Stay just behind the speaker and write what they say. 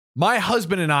My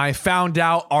husband and I found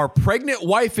out our pregnant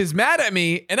wife is mad at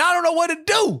me and I don't know what to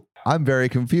do. I'm very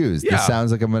confused. Yeah. This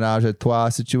sounds like a menage a trois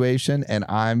situation, and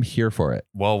I'm here for it.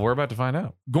 Well, we're about to find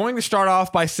out. Going to start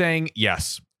off by saying,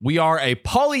 yes, we are a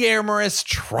polyamorous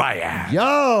triad.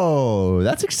 Yo,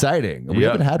 that's exciting. We Yeah.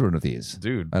 haven't had one of these,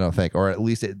 Dude. I don't think, or at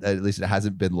least it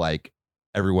hasn't been like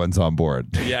everyone's on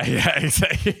board. Yeah,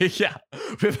 exactly. Yeah.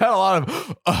 We've had a lot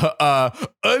of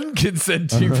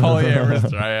unconsenting polyamorous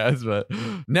triads, but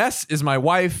Ness is my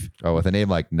wife. Oh, with a name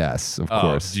like Ness, of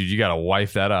course. Dude, you got to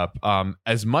wife that up.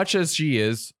 As much as she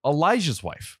is Elijah's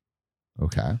wife,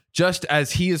 Okay. just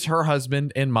as he is her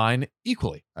husband and mine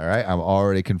equally. All right. I'm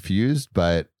already confused,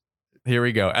 but Here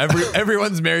we go.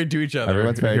 Everyone's married to each other.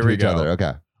 everyone's married Here to we each go. other.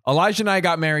 Okay. Elijah and I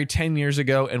got married 10 years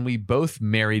ago, and we both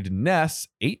married Ness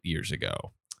 8 years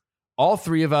ago. All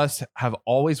three of us have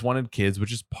always wanted kids,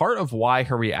 which is part of why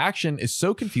her reaction is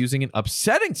so confusing and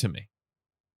upsetting to me.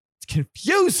 It's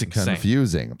confusing. Saint.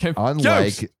 Confusing. Confused.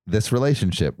 Unlike this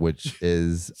relationship, which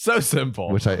is So simple.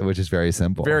 which is very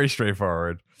simple. Very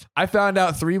straightforward. I found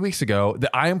out 3 weeks ago that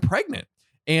I am pregnant,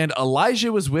 and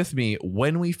Elijah was with me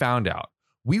when we found out.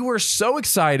 We were so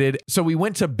excited, so we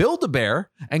went to Build-A-Bear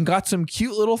and got some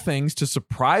cute little things to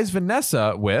surprise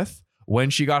Vanessa with when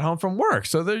she got home from work.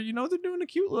 So they're doing a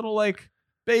cute little like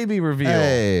baby reveal.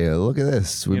 Hey, look at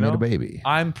this. We You made know? a baby.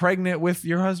 I'm pregnant with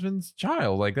your husband's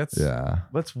child. Like that's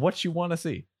what you want to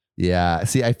see. Yeah.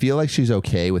 See, I feel like she's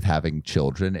okay with having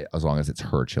children as long as it's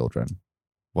her children.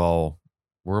 Well,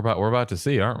 we're about to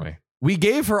see, aren't we? We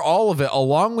gave her all of it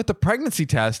along with the pregnancy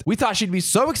test. We thought she'd be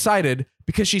so excited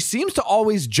because she seems to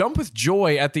always jump with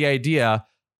joy at the idea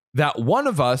that one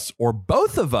of us or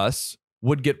both of us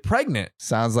would get pregnant.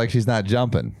 Sounds like she's not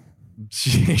jumping.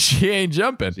 She ain't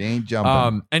jumping. She ain't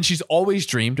jumping. And she's always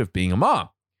dreamed of being a mom.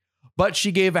 But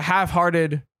she gave a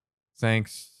half-hearted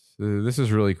thanks. This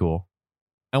is really cool.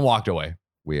 And walked away.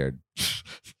 Weird.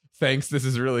 Thanks. This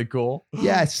is really cool.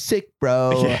 Yeah, sick,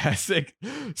 bro. Yeah, sick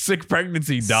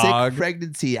pregnancy, dog. Sick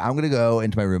pregnancy. I'm gonna go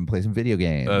into my room and play some video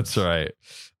games. That's right.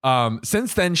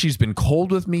 Since then, she's been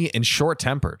cold with me and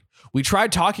short-tempered. We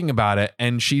tried talking about it,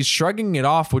 and she's shrugging it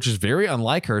off, which is very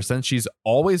unlike her since she's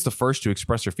always the first to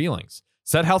express her feelings.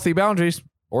 Set healthy boundaries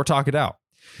or talk it out.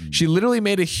 She literally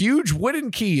made a huge wooden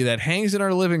key that hangs in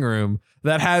our living room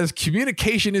that has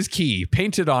communication is key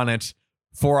painted on it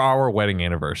for our wedding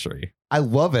anniversary. I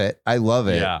love it. I love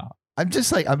it. Yeah. I'm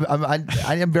just like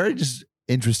I am very just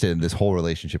interested in this whole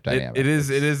relationship dynamic. It is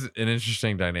an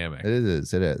interesting dynamic. It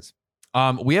is.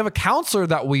 We have a counselor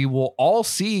that we will all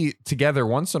see together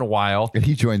once in a while. And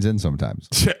he joins in sometimes.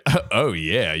 Oh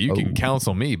yeah, you can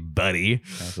counsel me, buddy.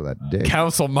 Counsel that dick.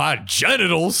 Counsel my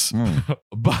genitals.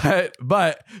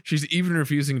 But she's even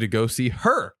refusing to go see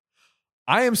her.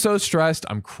 I am so stressed.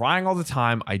 I'm crying all the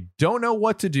time. I don't know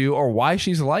what to do or why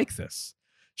she's like this.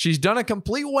 She's done a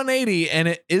complete 180 and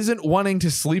it isn't wanting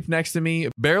to sleep next to me,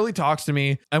 barely talks to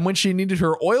me. And when she needed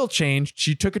her oil changed,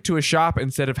 she took it to a shop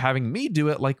instead of having me do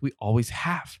it like we always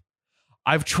have.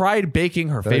 I've tried baking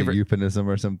her Is that a favorite euphemism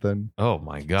or something. Oh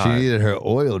my God. She needed her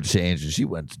oil changed and she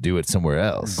went to do it somewhere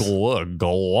else. Glug,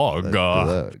 glug.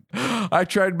 Glug. I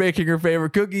tried making her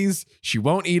favorite cookies. She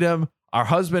won't eat them. Our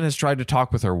husband has tried to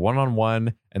talk with her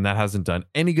one-on-one, and that hasn't done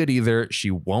any good either. She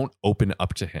won't open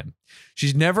up to him.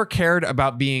 She's never cared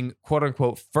about being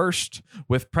quote-unquote first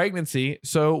with pregnancy,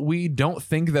 so we don't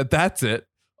think that that's it.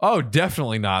 Oh,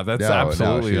 definitely not. That's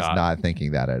absolutely she's not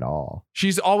thinking that at all.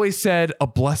 She's always said a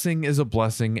blessing is a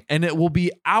blessing, and it will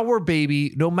be our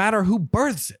baby no matter who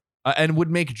births it. And would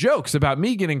make jokes about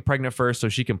me getting pregnant first so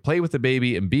she can play with the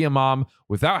baby and be a mom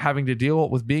without having to deal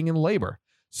with being in labor.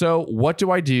 So what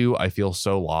do? I feel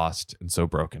so lost and so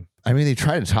broken. I mean, they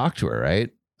tried to talk to her, right?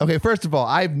 Okay, first of all,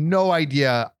 I have no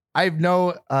idea. I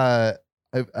don't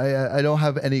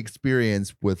have any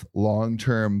experience with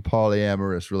long-term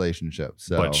polyamorous relationships.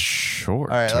 So, But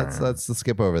short. all right, let's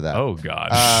skip over that. Oh God.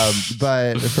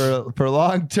 But for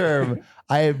long-term,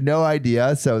 I have no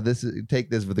idea. So take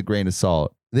this with a grain of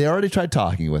salt. They already tried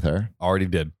talking with her. Already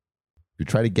did. We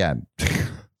tried again.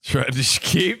 Try to just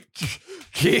keep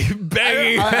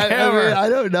banging the hammer. I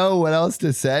don't know what else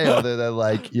to say other than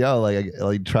like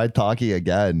try talking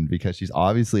again because she's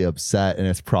obviously upset and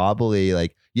it's probably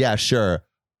like, yeah, sure.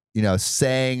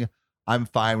 Saying I'm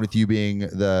fine with you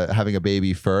having a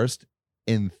baby first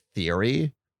in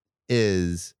theory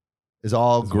is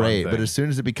all great. But as soon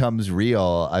as it becomes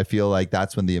real, I feel like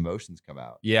that's when the emotions come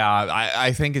out. Yeah,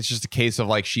 I think it's just a case of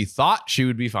like she thought she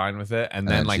would be fine with it, and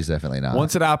then like she's definitely not.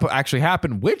 Once it actually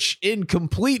happened, which in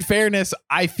complete fairness,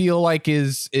 I feel like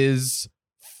is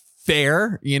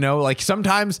fair. Like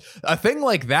sometimes a thing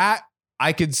like that,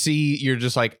 I could see you're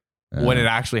just like when it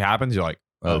actually happens, you're like,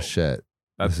 oh shit.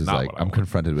 That's This is not like, what I I'm want.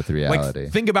 confronted with reality.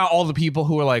 Like, think about all the people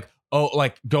who are like, oh,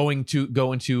 like go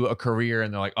into a career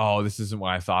and they're like, oh, this isn't what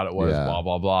I thought it was, Yeah. blah,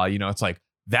 blah, blah. You know, it's like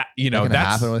that, you know, That can that's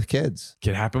happen with kids.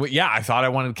 can happen with, yeah, I thought I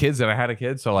wanted kids and I had a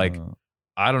kid. So like,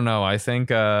 I don't know. I think,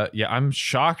 I'm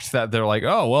shocked that they're like,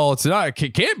 oh, well, it's not,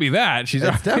 it can't be that. She's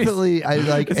It's definitely, I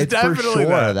like, It's it's for definitely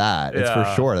sure that. It's for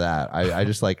Yeah. sure that. I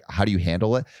just like, how do you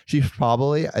handle it? She's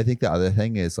probably, I think the other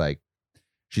thing is like,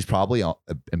 she's probably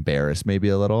embarrassed maybe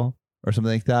a little or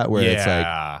something like that, where it's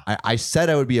like, I said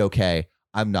I would be okay.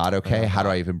 I'm not okay. How do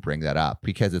I even bring that up?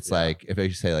 Because it's like, if I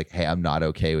just say like, hey, I'm not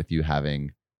okay with you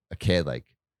having a kid, like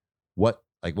what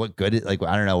good, like,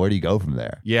 I don't know, where do you go from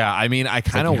there? Yeah, I mean, I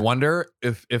kind of like- wonder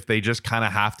if they just kind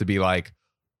of have to be like,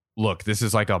 look, this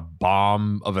is like a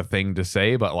bomb of a thing to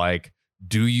say, but like,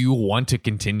 do you want to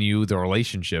continue the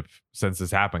relationship since this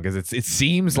happened? Because it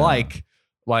seems Yeah.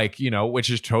 like, you know, which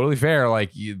is totally fair.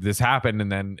 Like this happened,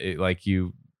 and then it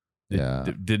Yeah.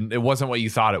 didn't. It wasn't what you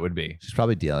thought it would be. She's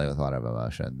probably dealing with a lot of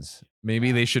emotions.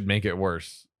 Maybe they should make it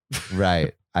worse.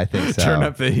 Right. I think so. Turn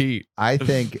up the heat. I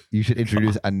think you should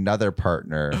introduce another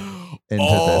partner into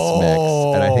this mix,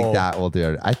 and I think that will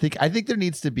do it. I think there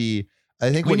needs to be.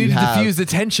 I think We when need you to have, diffuse the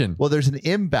tension. well, there's an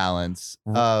imbalance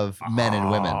of men and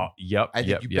women. Yep. I think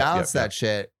yep, you yep, balance yep, that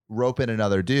shit, rope in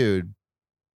another dude,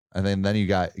 and then you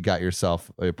got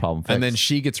yourself a problem fixed. and then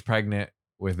she gets pregnant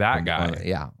with that And- guy,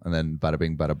 yeah, and then bada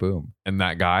bing, bada boom. and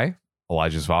that guy,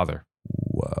 Elijah's father.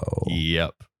 Whoa,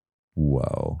 Yep.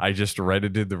 whoa. I just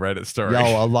reddited the Reddit story. Yo,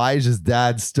 Elijah's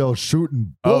dad's still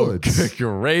shooting oh, bullets.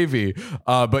 gravy.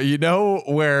 But you know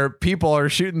where people are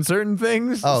shooting certain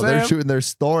things? Oh, they're Sam? shooting their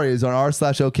stories on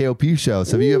r/OKOP show.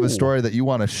 So if you have a Ooh. story that you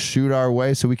want to shoot our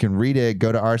way so we can read it,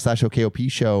 go to r/OKOP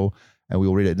show and we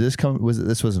will read it. This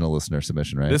wasn't a listener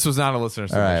submission, right? This was not a listener All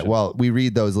submission. right. Well, we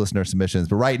read those listener submissions,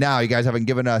 but right now you guys haven't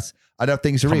given us enough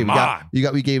things to read. Come We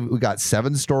got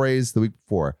 7 stories the week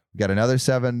before. We got another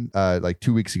 7 like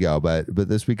 2 weeks ago, but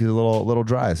this week is a little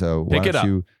dry. So why Pick it don't up.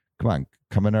 you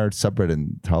come in our subreddit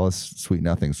and tell us sweet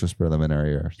nothings, whisper them in our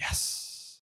ears.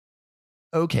 Yes.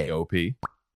 Okay. OP.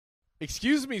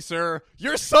 Excuse me, sir.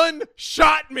 Your son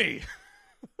shot me.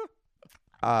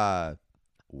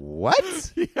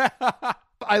 What? Yeah.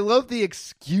 I love the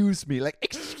excuse me. Like,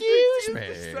 excuse me.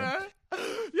 sir.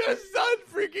 Your son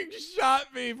freaking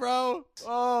shot me, bro.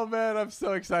 Oh man, I'm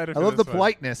so excited. I for love the this one.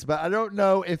 politeness, but I don't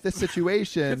know if this It's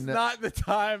situation. not the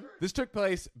time. This took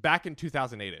place back in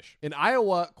 2008-ish. In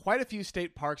Iowa, quite a few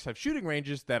state parks have shooting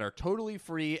ranges that are totally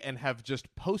free and have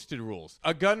just posted rules.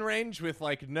 A gun range with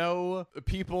like no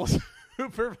people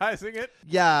supervising it.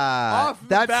 Yeah, Off the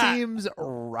that bat. seems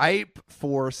ripe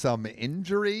for some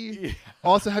injury.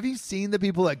 Also, have you seen the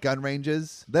people at gun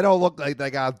ranges? They don't look like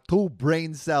they got 2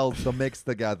 brain cells to mix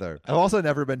together. I've also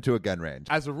never been to a gun range.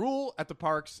 As a rule, at the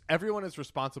parks, everyone is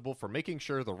responsible for making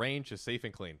sure the range is safe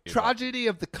and clean. Tragedy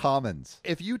of the commons.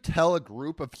 If you tell a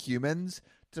group of humans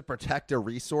to protect a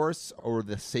resource or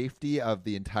the safety of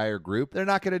the entire group, they're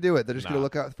not going to do it. They're just going to Nah.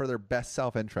 look out for their best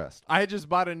self-interest. I had just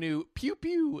bought a new pew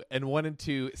pew and wanted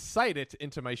to sight it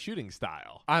into my shooting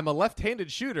style. I'm a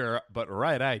left-handed shooter, but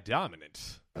right eye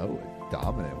dominant. Oh, a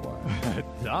dominant one.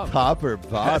 Dominant. Top or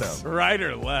bottom? Yes, right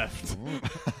or left.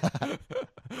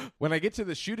 When I get to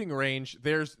the shooting range,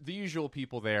 there's the usual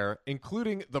people there,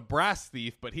 including the brass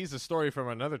thief, but he's a story from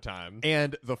another time.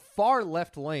 And the far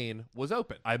left lane was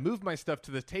open. I move my stuff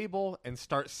to the table and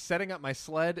start setting up my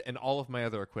sled and all of my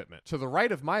other equipment. To the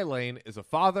right of my lane is a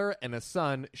father and a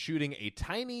son shooting a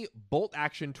tiny bolt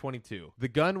action 22. The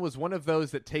gun was one of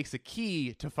those that takes a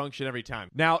key to function every time.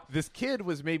 Now, this kid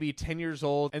was maybe 10 years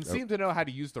old and seemed to know how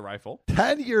to use the rifle.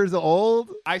 10 years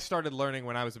old? I started learning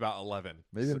when I was about 11.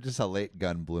 Maybe I'm just a late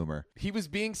gun bloomer. He was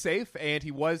being safe and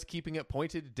he was keeping it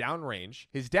pointed downrange.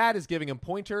 His dad is giving him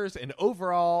pointers and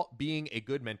overall being a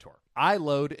good mentor. I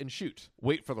load and shoot,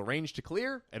 wait for the range to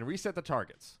clear, and reset the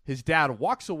targets. His dad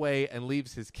walks away and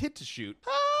leaves his kid to shoot.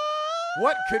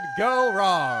 What could go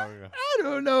wrong? I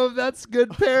don't know if that's good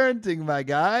parenting, my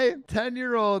guy.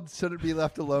 10-year-olds shouldn't be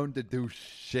left alone to do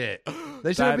shit.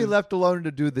 They shouldn't be left alone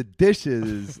to do the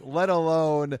dishes, let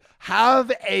alone have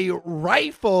a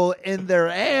rifle in their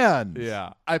hands.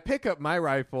 Yeah. I pick up my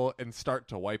rifle and start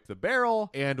to wipe the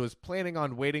barrel and was planning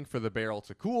on waiting for the barrel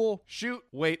to cool, shoot,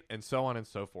 wait, and so on and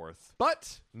so forth.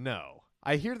 But no.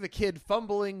 I hear the kid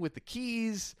fumbling with the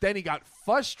keys. Then he got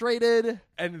frustrated.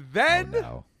 And then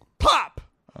pop!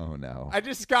 Oh, no. I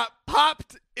just got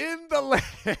popped in the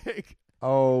leg.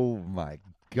 Oh, my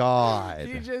God.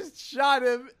 He just shot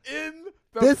him in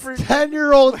This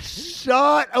 10-year-old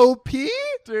shot OP?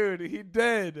 Dude, he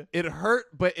did. It hurt,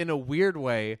 but in a weird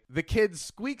way. The kid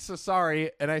squeaks a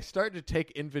sorry, and I start to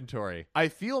take inventory. I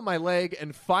feel my leg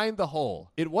and find the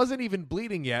hole. It wasn't even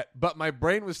bleeding yet, but my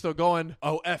brain was still going,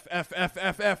 oh, F,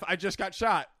 I just got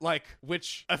shot. Like,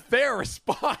 which a fair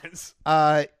response.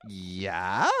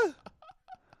 Yeah?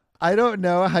 I don't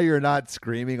know how you're not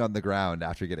screaming on the ground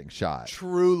after getting shot.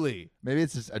 Truly. Maybe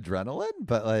it's just adrenaline,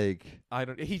 but like,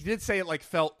 He did say it like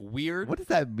felt weird. what does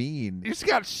that mean? You just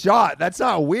got shot. That's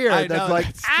not weird. I That's know, like,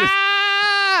 that's just-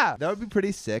 That would be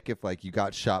pretty sick if like you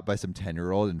got shot by some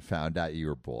 10-year-old and found out you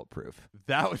were bulletproof.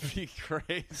 That would be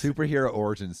crazy. Superhero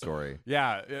origin story.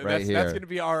 Yeah, that's here. going to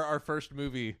be our first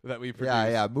movie that we produce.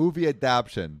 Yeah, movie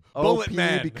adaptation. Bullet OP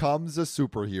Man. becomes a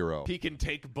superhero. He can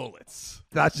take bullets.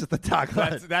 That's just the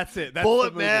tagline. That's it. That's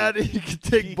Bullet the movie. Man, he can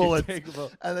take He can bullets. take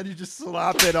bullets. And then you just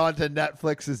slap it onto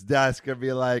Netflix's desk and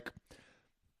be like,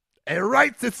 it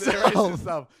writes It writes itself.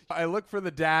 itself. I look for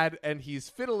the dad, and he's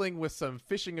fiddling with some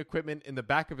fishing equipment in the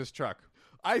back of his truck.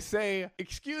 I say,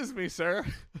 excuse me, sir.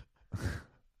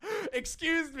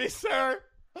 Excuse me, sir.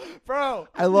 Bro.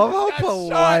 I love how got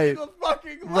shot in polite. the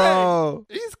fucking leg. Bro,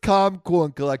 he's calm, cool,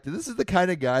 and collected. This is the kind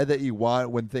of guy that you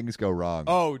want when things go wrong.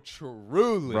 Oh,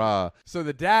 truly. Bruh. So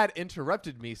the dad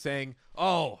interrupted me saying,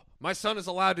 oh, my son is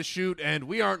allowed to shoot, and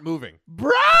we aren't moving.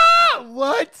 Bruh!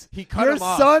 What? He cut Your him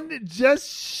off. son just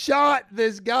shot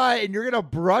this guy and you're going to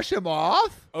brush him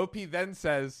off? OP then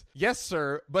says, yes,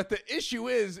 sir, but the issue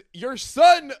is your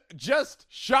son just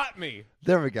shot me.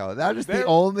 There we go. That is the There-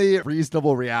 only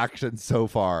reasonable reaction so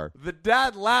far. The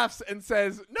dad laughs and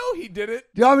says, no, he didn't.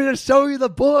 Do you want me to show you the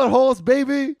bullet holes,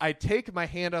 baby? I take my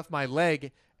hand off my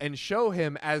leg and show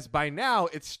him, as by now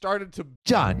it started to.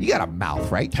 John, you got a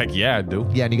mouth, right? Heck yeah, I do.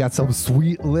 Yeah, and you got some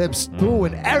sweet lips too.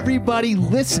 And everybody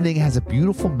listening has a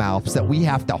beautiful mouth that we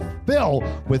have to fill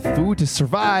with food to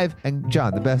survive. And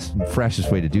John, the best and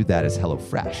freshest way to do that is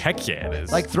HelloFresh. Heck yeah, it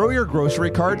is. Like throw your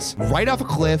grocery carts right off a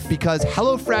cliff because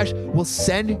HelloFresh will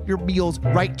send your meals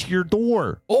right to your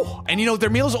door. oh, and you know,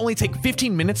 their meals only take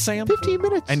 15 minutes, Sam. 15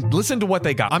 minutes. And listen to what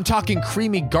they got. I'm talking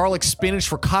creamy garlic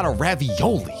spinach ricotta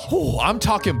ravioli. Oh, I'm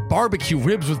talking barbecue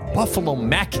ribs with buffalo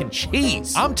mac and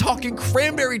cheese. I'm talking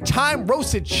cranberry thyme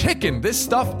roasted chicken. This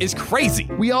stuff is crazy.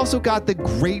 we also got the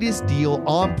greatest deal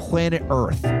on planet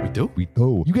Earth. We do? We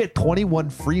do. You get 21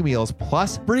 free meals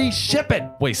plus free shipping.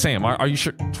 Wait, Sam, are you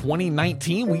sure?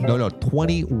 2019? No,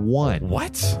 21.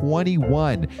 What?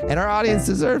 21. And our audience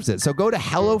deserves it. So go to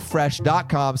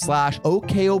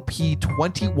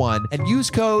HelloFresh.com/OKOP21 and use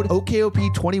code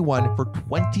OKOP21 for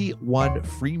 21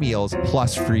 free meals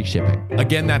plus free shipping.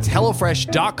 Again, that's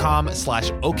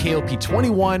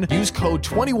HelloFresh.com/OKOP21. Use code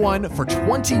 21 for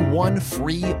 21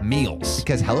 free meals.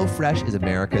 Because HelloFresh is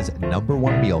America's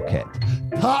 #1 meal kit.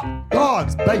 Top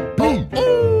dogs, baby!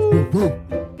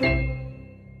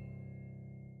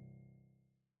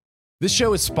 This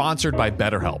show is sponsored by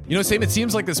BetterHelp. You know, Sam, it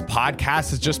seems like this podcast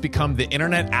has just become the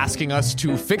internet asking us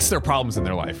to fix their problems in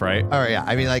their life, right? Oh, yeah.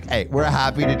 I mean, like, hey, we're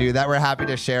happy to do that. We're happy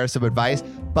to share some advice.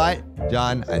 But,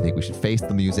 John, I think we should face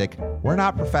the music. We're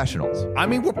not professionals. I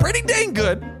mean, we're pretty dang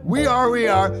good. We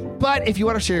are. But if you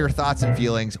want to share your thoughts and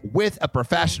feelings with a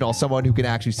professional, someone who can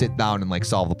actually sit down and like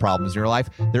solve the problems in your life,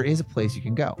 there is a place you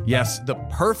can go. Yes, the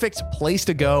perfect place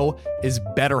to go is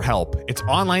BetterHelp. It's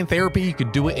online therapy. You can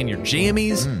do it in your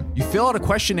jammies. You fill out a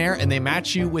questionnaire and they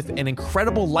match you with an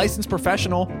incredible licensed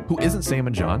professional who isn't Sam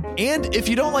and John. And if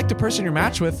you don't like the person you're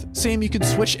matched with, Sam, you can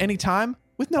switch anytime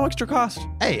with no extra cost.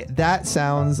 Hey, that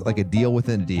sounds like a deal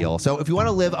within a deal. So if you want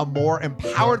to live a more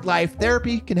empowered life,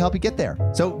 therapy can help you get there.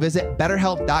 So visit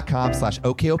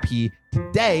betterhelp.com/OKOP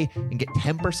today and get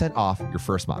 10% off your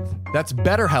first month. That's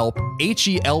BetterHelp,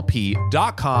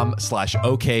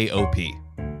 HELP.com/OKOP.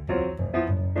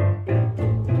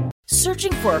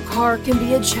 Searching for a car can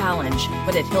be a challenge,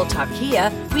 but at Hilltop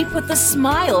Kia, we put the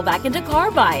smile back into car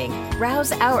buying.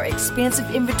 Browse our expansive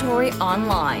inventory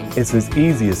online It's as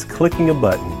easy as clicking a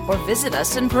button. or visit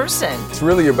us in person. It's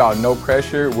really about no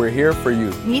pressure. We're here for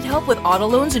you. Need help with auto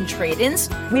loans and trade-ins?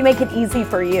 We make it easy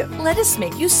for you. Let us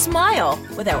make you smile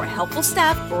with our helpful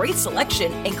staff, great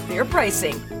selection, and clear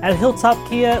pricing. At Hilltop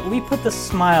Kia, we put the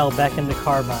smile back into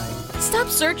car buying. Stop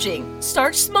searching.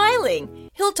 Start smiling.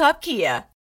 Hilltop Kia.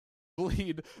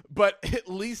 Bleed, but at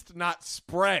least not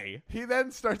spray. He then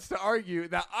starts to argue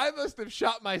that I must have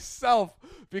shot myself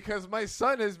because my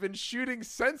son has been shooting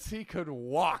since he could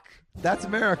walk. That's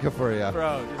America for you.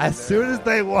 Bro, As soon as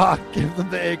they walk, give them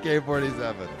the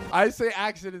AK-47. I say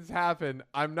accidents happen.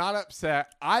 I'm not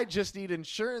upset. I just need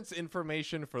insurance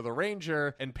information for the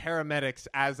Ranger and paramedics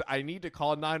as I need to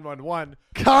call 911.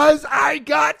 'Cause I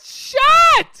got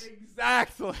shot!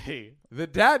 Exactly. The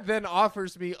dad then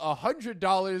offers me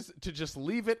 $100 to just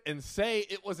leave it and say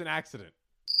it was an accident.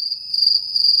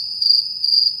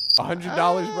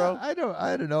 $100, bro? I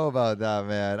don't know about that,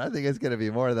 man. I think it's going to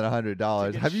be more than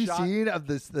 $100. Have you seen of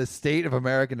the state of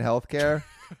American healthcare?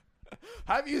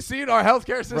 Have you seen our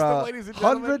healthcare system, Bruh, ladies and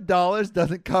gentlemen? $100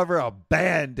 doesn't cover a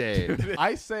Band-Aid. Dude,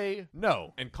 I say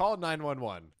no and call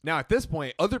 911. Now, at this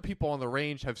point, other people on the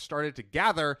range have started to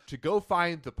gather to go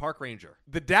find the park ranger.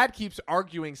 The dad keeps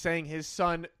arguing, saying his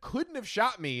son couldn't have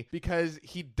shot me because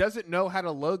he doesn't know how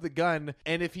to load the gun,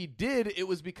 and if he did, it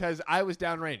was because I was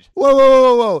downrange.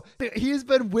 Whoa. He's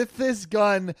been with this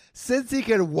gun since he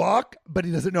could walk, but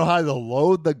he doesn't know how to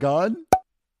load the gun?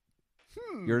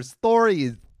 Your story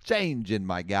is changing,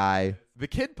 my guy. The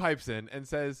kid pipes in and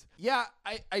says, yeah,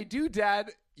 I do,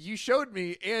 Dad. You showed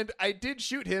me, and I did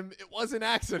shoot him. It was an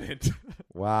accident.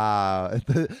 Wow.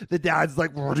 The dad's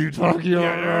like, what are you talking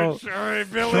about? Sorry,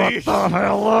 Billy. Shut the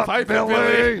hell up, Pipe it, Billy.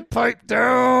 Billy. Pipe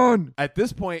down. At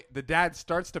this point, the dad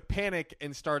starts to panic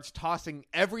and starts tossing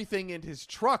everything in his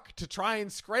truck to try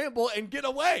and scramble and get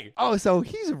away. Oh, so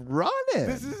he's running.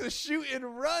 This is a shoot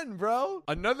and run, bro.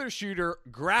 Another shooter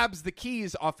grabs the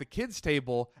keys off the kid's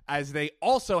table as they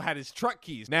also had his truck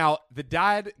keys. Now, the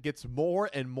dad gets more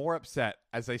and more upset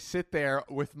as I sit there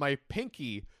with my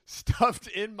pinky stuffed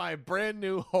in my brand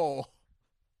new hole.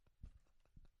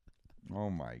 Oh,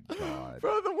 my God.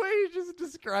 Bro, the way he just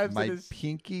describes My it is...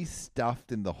 pinky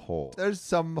stuffed in the hole. There's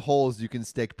some holes you can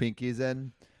stick pinkies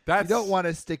in. That's... You don't want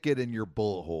to stick it in your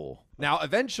bullet hole. Now,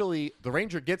 eventually, the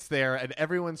ranger gets there and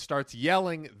everyone starts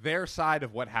yelling their side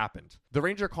of what happened. The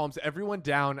ranger calms everyone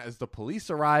down as the police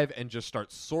arrive and just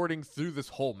starts sorting through this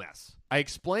whole mess. I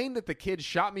explained that the kid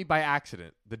shot me by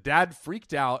accident. The dad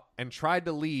freaked out and tried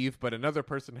to leave, but another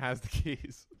person has the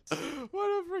keys. What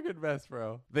a freaking mess,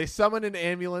 bro. They summon an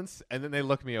ambulance and then they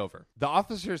look me over. The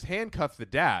officers handcuff the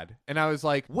dad, and I was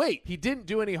like, wait, he didn't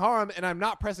do any harm and I'm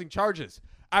not pressing charges.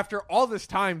 After all this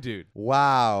time, dude.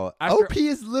 Wow. After- OP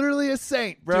is literally a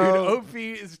saint, bro. Dude, OP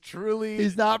is truly...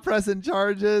 He's not pressing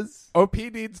charges. OP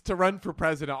needs to run for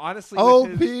president. Honestly,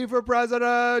 OP for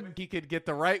president. He could get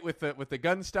the right with the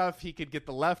gun stuff. He could get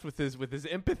the left with his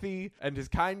empathy and his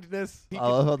kindness. I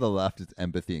love how the left is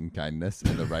empathy and kindness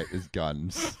and the right is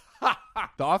guns.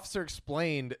 The officer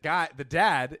explained, the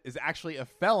dad is actually a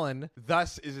felon,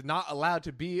 thus is not allowed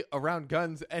to be around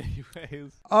guns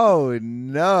anyways. Oh,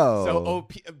 no. So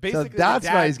OP, basically, so that's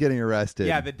why he's getting arrested.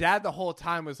 Yeah, the dad the whole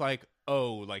time was like,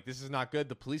 oh, like, this is not good.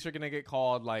 The police are going to get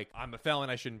called. Like, I'm a felon.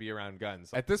 I shouldn't be around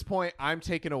guns. At this point, I'm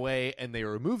taken away, and they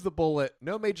remove the bullet.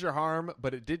 No major harm,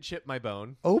 but it did chip my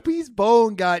bone. OP's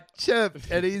bone got chipped,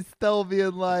 and he's still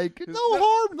being like, no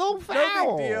harm, no foul.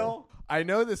 No big deal. I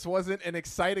know this wasn't an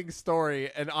exciting story,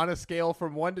 and on a scale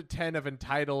from 1 to 10 of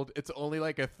entitled, it's only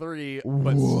like a 3,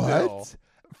 but still.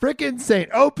 Freaking saint.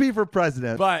 OP for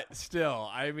president. But still,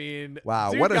 I mean,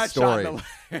 wow, dude what a got story. Shot in the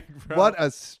leg, bro. What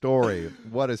a story.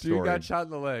 What a story. Dude got shot in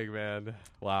the leg, man.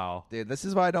 Wow. Dude, this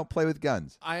is why I don't play with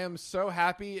guns. I am so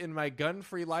happy in my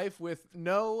gun-free life with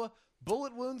no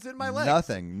bullet wounds in my legs.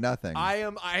 Nothing. I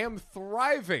am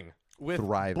thriving with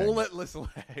bulletless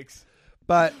legs.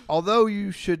 But although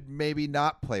you should maybe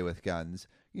not play with guns,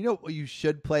 you know what you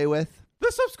should play with? The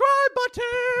subscribe button.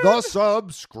 The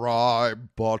subscribe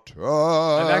button.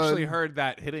 I've actually heard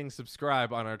that hitting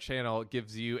subscribe on our channel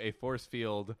gives you a force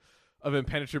field of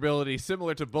impenetrability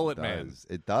similar to Bullet Man.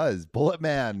 It does. Bullet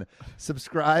Man.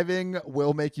 Subscribing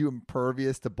will make you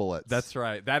impervious to bullets. That's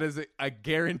right. That is a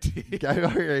guarantee.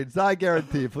 It's not a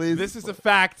guarantee, please. This is a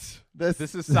fact. This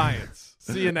is science.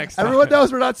 See you next time. Everyone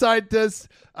knows we're not scientists.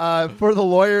 For the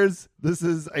lawyers, this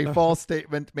is a false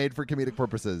statement made for comedic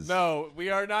purposes. No,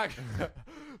 we are not.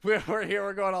 We're here.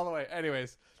 We're going all the way.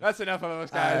 Anyways, that's enough of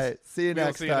us, guys. All right, see you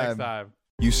next time.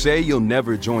 You say you'll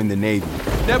never join the Navy.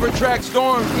 Never track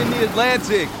storms in the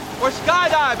Atlantic. Or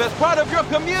skydive as part of your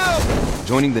commute.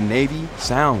 Joining the Navy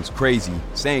sounds crazy.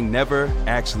 Saying never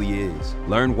actually is.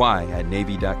 Learn why at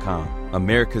Navy.com.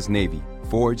 America's Navy,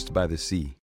 forged by the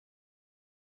sea.